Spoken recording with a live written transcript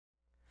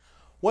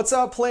What's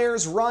up,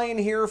 players? Ryan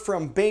here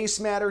from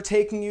BassMatter,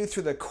 taking you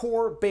through the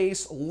core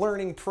bass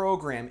learning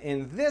program.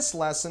 In this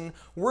lesson,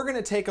 we're going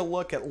to take a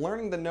look at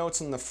learning the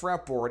notes on the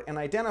fretboard and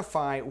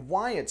identify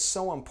why it's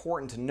so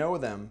important to know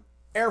them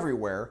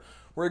everywhere.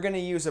 We're going to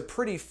use a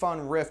pretty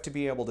fun riff to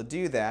be able to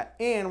do that,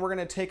 and we're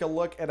going to take a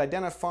look at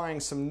identifying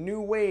some new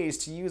ways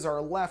to use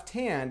our left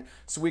hand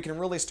so we can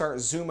really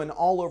start zooming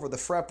all over the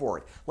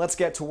fretboard. Let's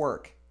get to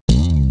work.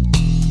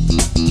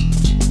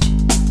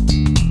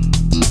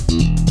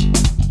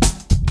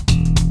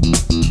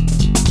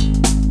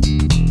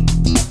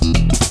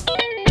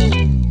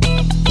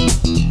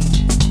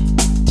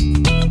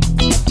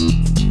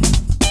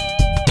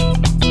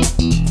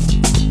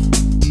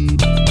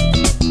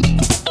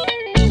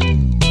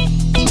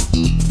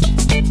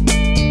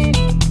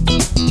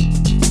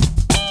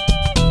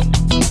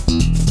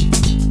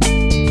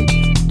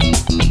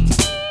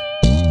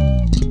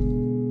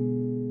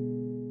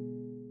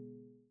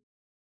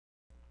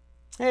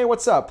 Hey,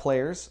 what's up,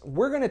 players?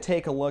 We're going to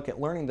take a look at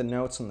learning the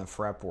notes on the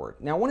fretboard.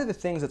 Now, one of the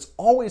things that's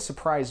always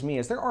surprised me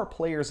is there are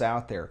players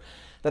out there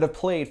that have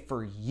played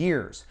for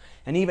years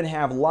and even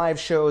have live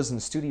shows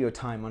and studio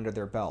time under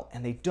their belt,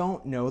 and they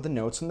don't know the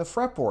notes on the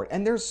fretboard.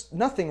 And there's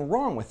nothing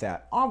wrong with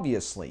that,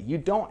 obviously. You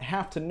don't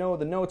have to know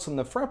the notes on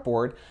the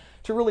fretboard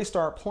to really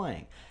start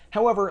playing.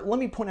 However, let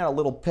me point out a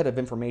little bit of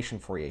information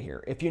for you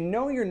here. If you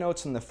know your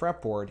notes on the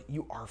fretboard,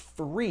 you are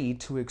free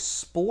to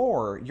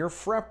explore your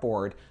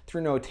fretboard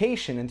through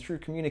notation and through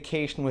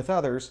communication with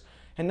others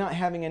and not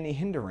having any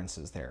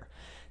hindrances there.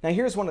 Now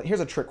here's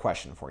a trick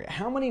question for you.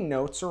 How many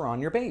notes are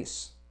on your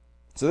bass?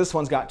 So this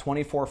one's got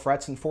 24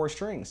 frets and 4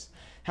 strings.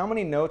 How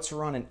many notes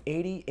are on an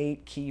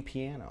 88 key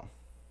piano?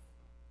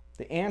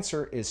 The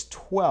answer is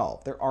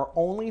 12. There are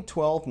only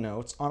 12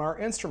 notes on our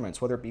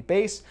instruments, whether it be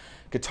bass,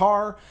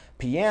 guitar,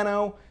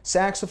 piano,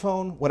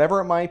 saxophone, whatever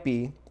it might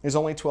be, there's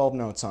only 12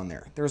 notes on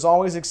there. There's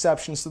always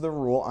exceptions to the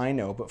rule, I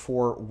know, but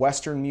for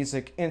Western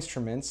music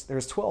instruments,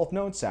 there's 12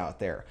 notes out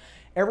there.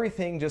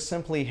 Everything just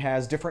simply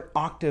has different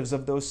octaves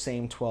of those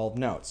same 12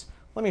 notes.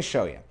 Let me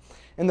show you.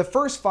 In the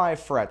first 5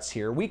 frets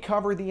here, we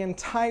cover the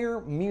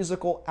entire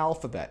musical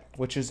alphabet,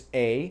 which is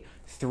A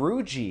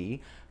through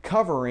G,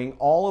 covering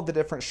all of the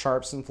different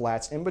sharps and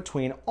flats in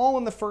between, all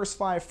in the first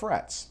 5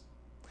 frets.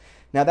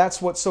 Now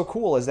that's what's so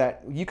cool, is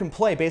that you can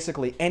play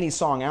basically any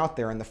song out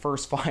there in the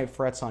first 5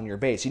 frets on your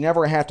bass. You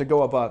never have to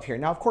go above here.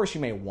 Now, of course, you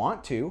may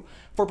want to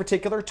for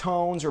particular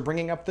tones or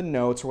bringing up the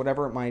notes or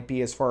whatever it might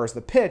be as far as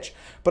the pitch,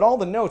 but all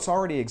the notes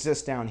already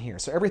exist down here.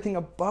 So everything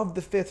above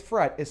the 5th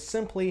fret is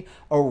simply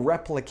a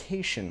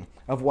replication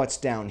of what's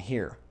down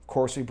here. Of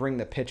course, we bring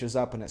the pitches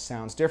up and it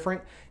sounds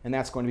different, and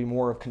that's going to be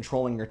more of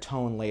controlling your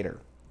tone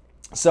later.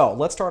 So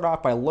let's start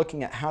off by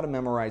looking at how to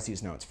memorize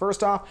these notes.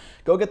 First off,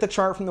 go get the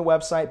chart from the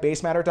website,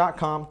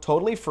 bassmatter.com,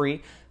 totally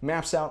free.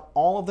 Maps out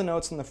all of the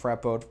notes on the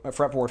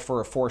fretboard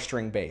for a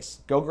 4-string bass.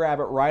 Go grab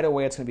it right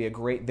away. It's going to be a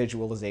great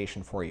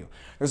visualization for you.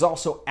 There's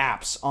also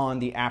apps on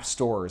the app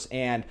stores,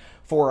 and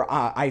for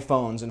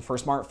iPhones and for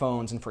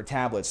smartphones and for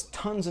tablets.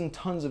 Tons and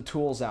tons of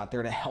tools out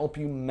there to help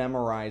you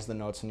memorize the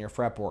notes on your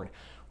fretboard.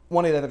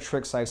 One of the other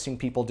tricks I've seen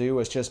people do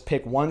is just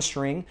pick one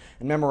string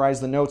and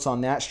memorize the notes on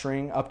that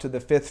string up to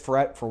the 5th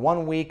fret for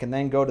 1 week, and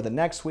then go to the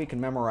next week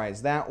and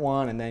memorize that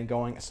one, and then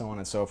going so on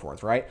and so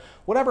forth, right?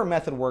 Whatever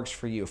method works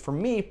for you. For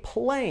me,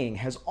 playing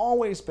has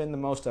always been the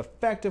most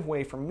effective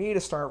way for me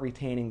to start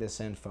retaining this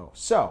info.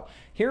 So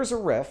here's a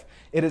riff.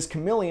 It is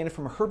Chameleon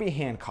from Herbie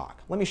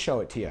Hancock. Let me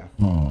show it to you.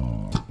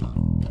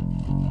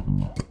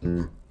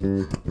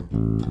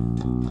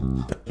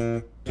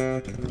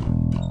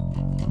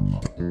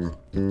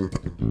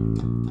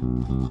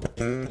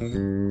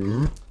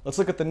 Let's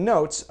look at the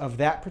notes of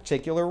that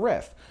particular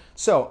riff.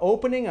 So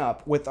opening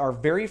up with our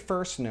very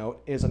first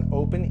note is an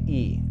open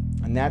E,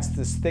 and that's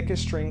this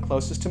thickest string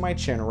closest to my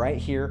chin right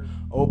here,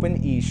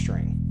 open E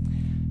string.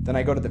 Then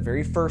I go to the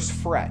very first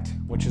fret,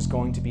 which is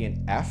going to be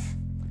an F.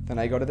 Then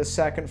I go to the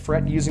 2nd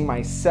fret using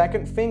my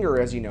 2nd finger,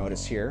 as you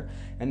notice here,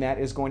 and that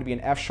is going to be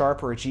an F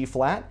sharp or a G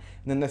flat.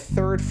 And then the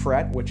 3rd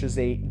fret, which is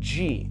a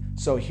G.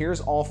 So here's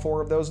all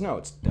 4 of those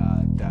notes.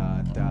 Da,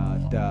 da, da,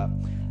 da.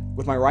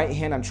 With my right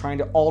hand, I'm trying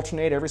to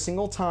alternate every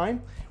single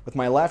time. With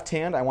my left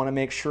hand, I want to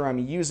make sure I'm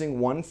using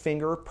 1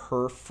 finger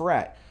per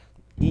fret.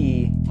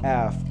 E,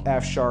 F,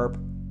 F sharp,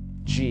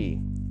 G.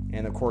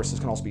 And of course, this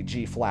can also be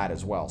G flat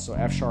as well. So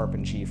F sharp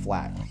and G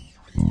flat.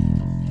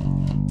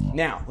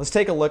 Now, let's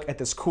take a look at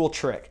this cool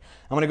trick.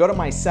 I'm going to go to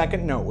my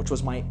 2nd note, which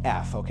was my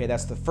F. Okay,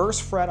 that's the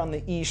 1st fret on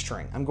the E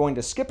string. I'm going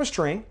to skip a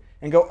string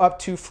and go up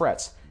 2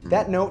 frets.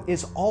 That note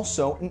is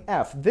also an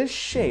F. This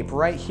shape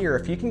right here,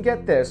 if you can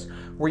get this,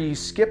 where you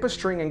skip a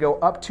string and go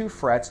up 2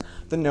 frets,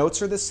 the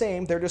notes are the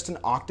same, they're just an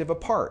octave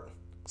apart.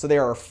 So they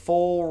are a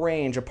full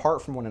range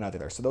apart from one another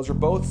there. So those are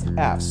both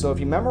Fs. So if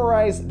you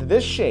memorize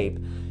this shape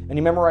and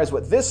you memorize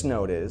what this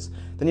note is,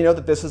 then you know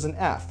that this is an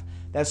F.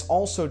 That's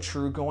also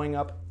true going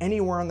up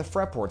anywhere on the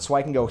fretboard. So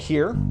I can go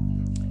here,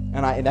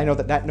 and I know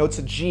that that note's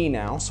a G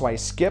now, so I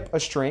skip a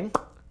string,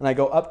 and I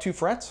go up 2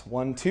 frets,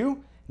 1, 2,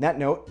 and that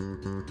note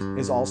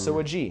is also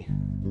a G.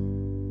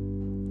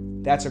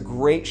 That's a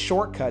great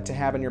shortcut to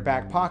have in your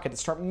back pocket to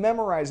start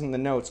memorizing the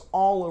notes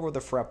all over the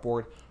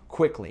fretboard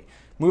quickly.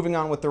 Moving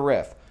on with the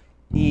riff.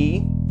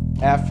 E,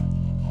 F,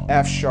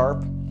 F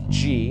sharp,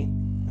 G,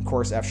 of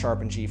course F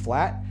sharp and G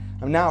flat.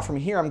 And now from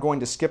here I'm going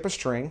to skip a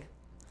string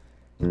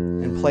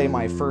and play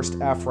my first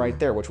F right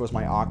there, which was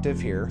my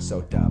octave here.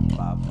 So da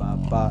ba ba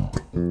ba.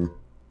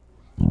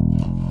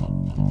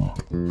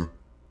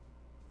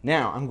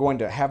 Now I'm going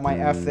to have my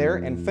F there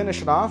and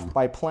finish it off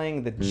by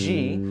playing the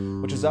G,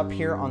 which is up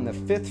here on the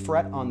 5th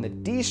fret on the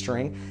D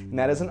string, and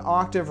that is an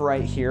octave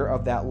right here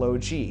of that low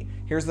G.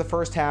 Here's the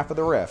first half of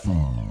the riff.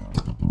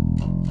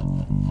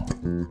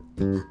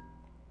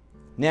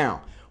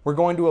 Now we're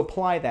going to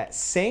apply that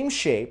same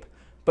shape,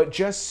 but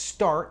just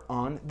start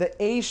on the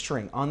A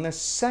string, on the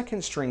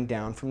 2nd string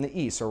down from the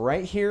E. So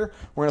right here,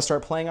 we're going to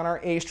start playing on our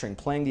A string,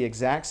 playing the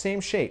exact same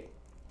shape.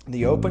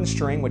 The open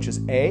string, which is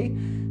A,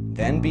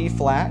 then B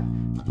flat,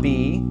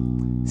 B,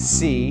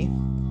 C,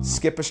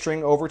 skip a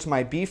string over to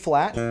my B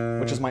flat,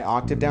 which is my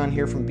octave down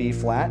here from B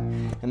flat,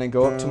 and then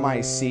go up to my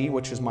C,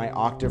 which is my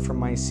octave from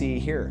my C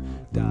here.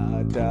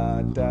 Da,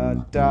 da, da,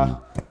 da.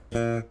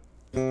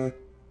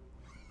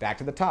 Back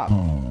to the top.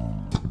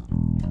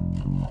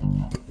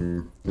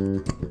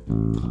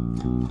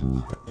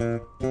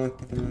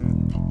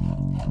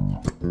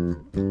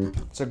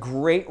 It's a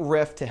great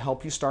riff to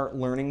help you start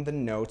learning the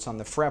notes on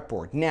the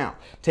fretboard. Now,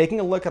 taking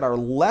a look at our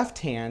left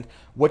hand,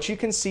 what you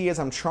can see is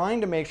I'm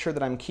trying to make sure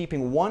that I'm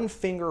keeping one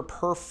finger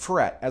per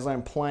fret as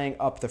I'm playing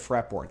up the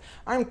fretboard.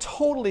 I'm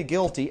totally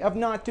guilty of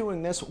not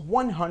doing this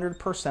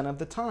 100% of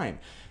the time.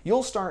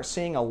 You'll start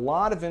seeing a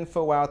lot of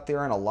info out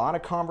there and a lot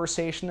of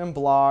conversation and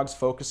blogs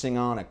focusing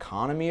on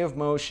economy of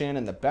motion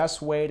and the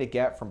best way to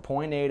get from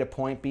point A to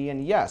point B,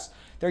 and yes,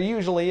 there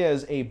usually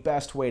is a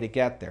best way to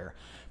get there.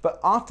 But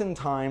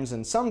oftentimes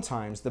and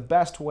sometimes the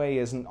best way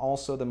isn't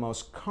also the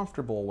most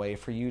comfortable way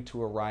for you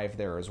to arrive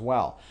there as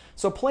well.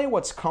 So play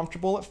what's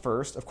comfortable at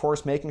first, of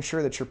course making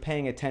sure that you're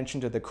paying attention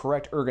to the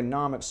correct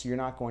ergonomics so you're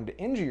not going to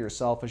injure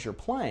yourself as you're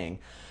playing.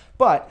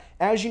 But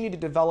as you need to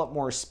develop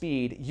more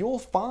speed, you'll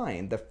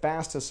find the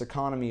fastest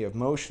economy of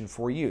motion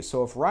for you.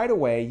 So if right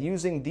away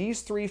using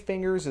these 3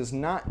 fingers is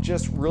not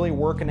just really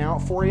working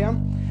out for you,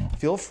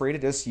 feel free to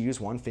just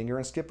use one finger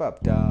and skip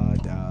up. Da,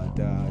 da,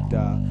 da,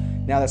 da.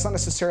 Now that's not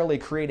necessarily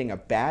creating a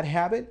bad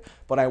habit,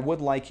 but I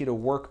would like you to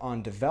work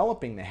on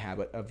developing the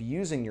habit of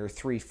using your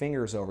 3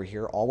 fingers over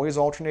here, always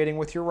alternating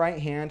with your right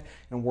hand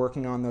and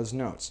working on those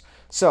notes.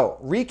 So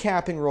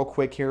recapping real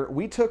quick here,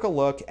 we took a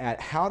look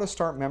at how to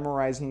start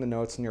memorizing the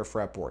notes in your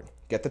fretboard.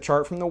 Get the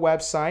chart from the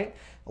website.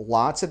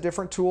 Lots of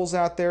different tools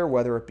out there,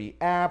 whether it be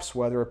apps,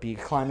 whether it be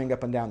climbing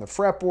up and down the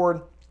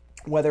fretboard,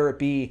 whether it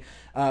be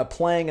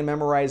playing and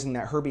memorizing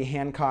that Herbie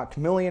Hancock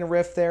Chameleon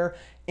riff there.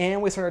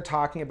 And we started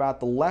talking about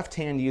the left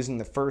hand using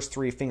the first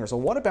 3 fingers.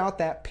 Well, what about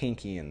that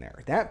pinky in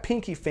there? That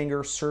pinky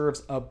finger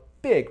serves a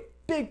big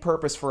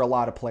purpose for a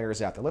lot of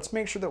players out there. Let's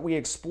make sure that we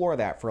explore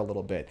that for a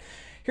little bit.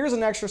 Here's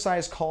an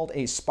exercise called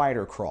a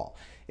spider crawl.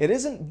 It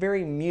isn't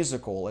very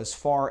musical as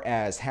far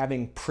as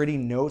having pretty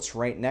notes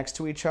right next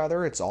to each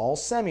other. It's all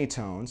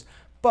semitones.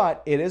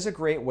 But it is a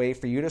great way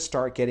for you to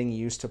start getting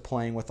used to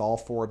playing with all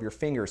 4 of your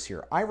fingers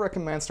here. I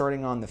recommend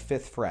starting on the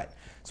 5th fret.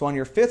 So on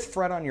your 5th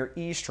fret on your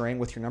E string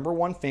with your number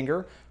 1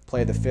 finger,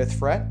 play the 5th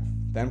fret,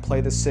 then play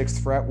the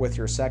 6th fret with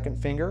your 2nd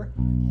finger,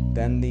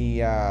 then the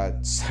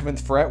 7th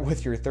fret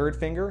with your 3rd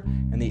finger,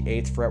 and the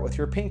 8th fret with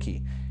your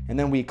pinky. And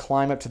then we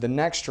climb up to the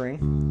next string,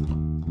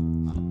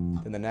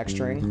 then the next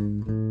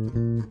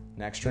string,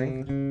 next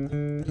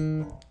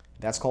string.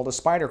 That's called a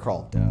spider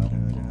crawl. Da, da,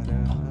 da,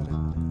 da.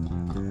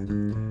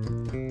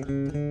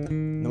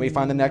 Then we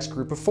find the next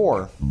group of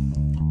 4.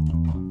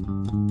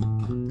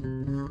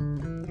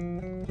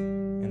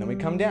 And then we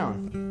come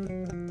down.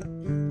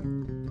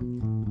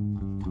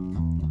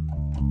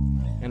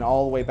 And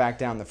all the way back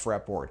down the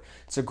fretboard.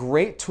 It's a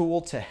great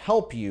tool to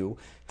help you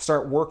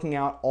start working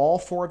out all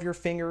 4 of your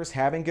fingers,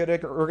 having good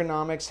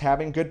ergonomics,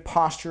 having good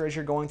posture as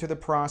you're going through the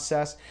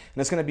process. And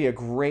it's going to be a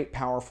great,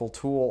 powerful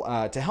tool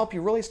to help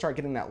you really start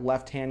getting that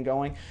left hand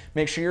going.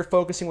 Make sure you're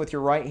focusing with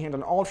your right hand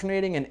on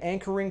alternating and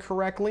anchoring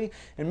correctly.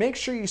 And make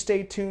sure you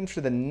stay tuned for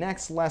the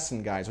next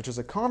lesson, guys, which is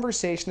a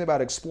conversation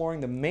about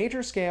exploring the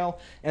major scale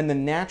and the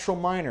natural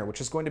minor,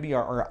 which is going to be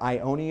our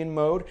Ionian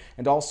mode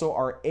and also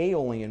our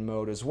Aeolian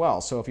mode as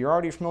well. So if you're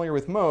already familiar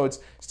with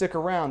modes, stick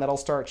around. That'll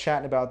start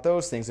chatting about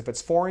those things. If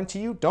it's foreign to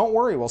you, don't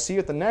worry. We'll see you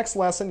at the next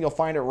lesson. You'll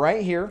find it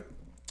right here,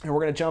 and we're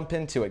going to jump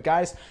into it.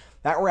 Guys,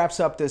 that wraps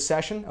up this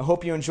session. I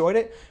hope you enjoyed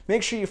it.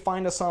 Make sure you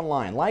find us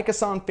online. Like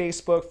us on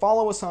Facebook,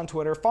 follow us on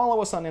Twitter,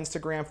 follow us on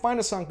Instagram, find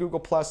us on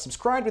Google+,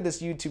 subscribe to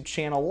this YouTube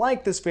channel,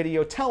 like this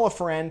video, tell a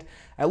friend.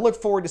 I look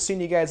forward to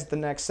seeing you guys at the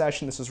next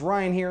session. This is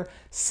Ryan here,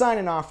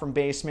 signing off from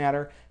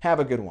BassMatter. Have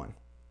a good one.